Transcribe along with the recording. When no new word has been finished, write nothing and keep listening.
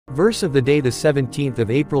Verse of the day, the 17th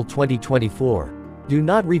of April 2024. Do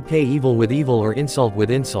not repay evil with evil or insult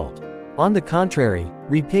with insult. On the contrary,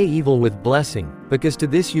 repay evil with blessing, because to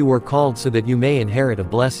this you were called, so that you may inherit a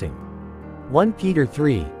blessing. 1 Peter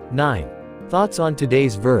 3:9. Thoughts on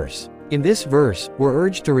today's verse. In this verse, we're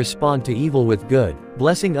urged to respond to evil with good,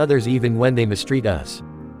 blessing others even when they mistreat us.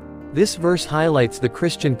 This verse highlights the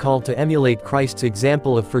Christian call to emulate Christ's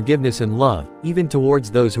example of forgiveness and love, even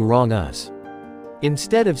towards those who wrong us.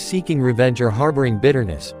 Instead of seeking revenge or harboring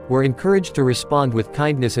bitterness, we're encouraged to respond with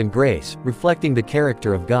kindness and grace, reflecting the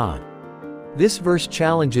character of God. This verse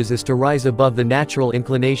challenges us to rise above the natural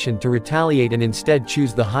inclination to retaliate and instead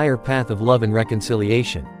choose the higher path of love and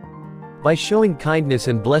reconciliation. By showing kindness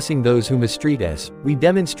and blessing those who mistreat us, we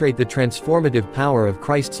demonstrate the transformative power of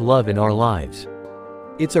Christ's love in our lives.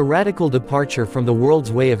 It's a radical departure from the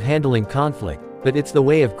world's way of handling conflict, but it's the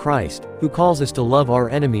way of Christ, who calls us to love our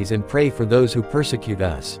enemies and pray for those who persecute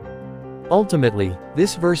us. Ultimately,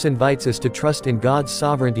 this verse invites us to trust in God's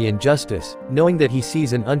sovereignty and justice, knowing that He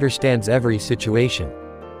sees and understands every situation.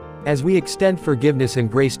 As we extend forgiveness and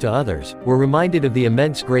grace to others, we're reminded of the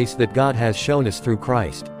immense grace that God has shown us through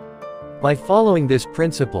Christ. By following this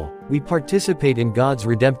principle, we participate in God's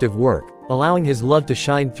redemptive work, allowing His love to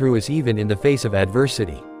shine through us even in the face of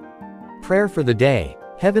adversity. Prayer for the day.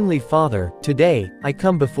 Heavenly Father, today, I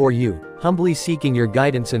come before you, humbly seeking your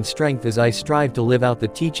guidance and strength as I strive to live out the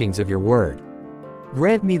teachings of your word.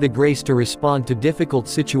 Grant me the grace to respond to difficult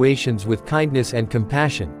situations with kindness and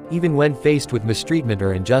compassion, even when faced with mistreatment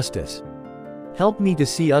or injustice. Help me to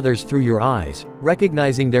see others through your eyes,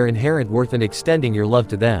 recognizing their inherent worth and extending your love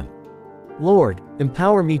to them. Lord,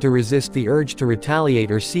 empower me to resist the urge to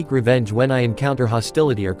retaliate or seek revenge when I encounter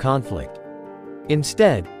hostility or conflict.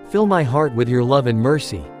 Instead, fill my heart with your love and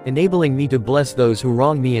mercy, enabling me to bless those who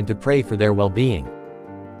wrong me and to pray for their well-being.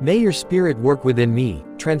 May your Spirit work within me,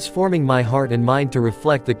 transforming my heart and mind to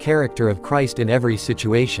reflect the character of Christ in every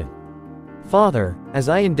situation. Father, as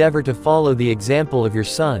I endeavor to follow the example of your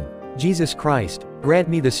Son, Jesus Christ, grant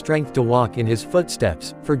me the strength to walk in His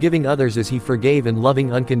footsteps, forgiving others as He forgave and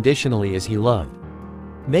loving unconditionally as He loved.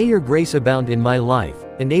 May your grace abound in my life,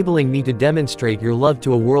 enabling me to demonstrate your love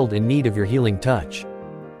to a world in need of your healing touch.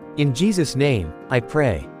 In Jesus' name, I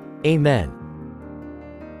pray. Amen.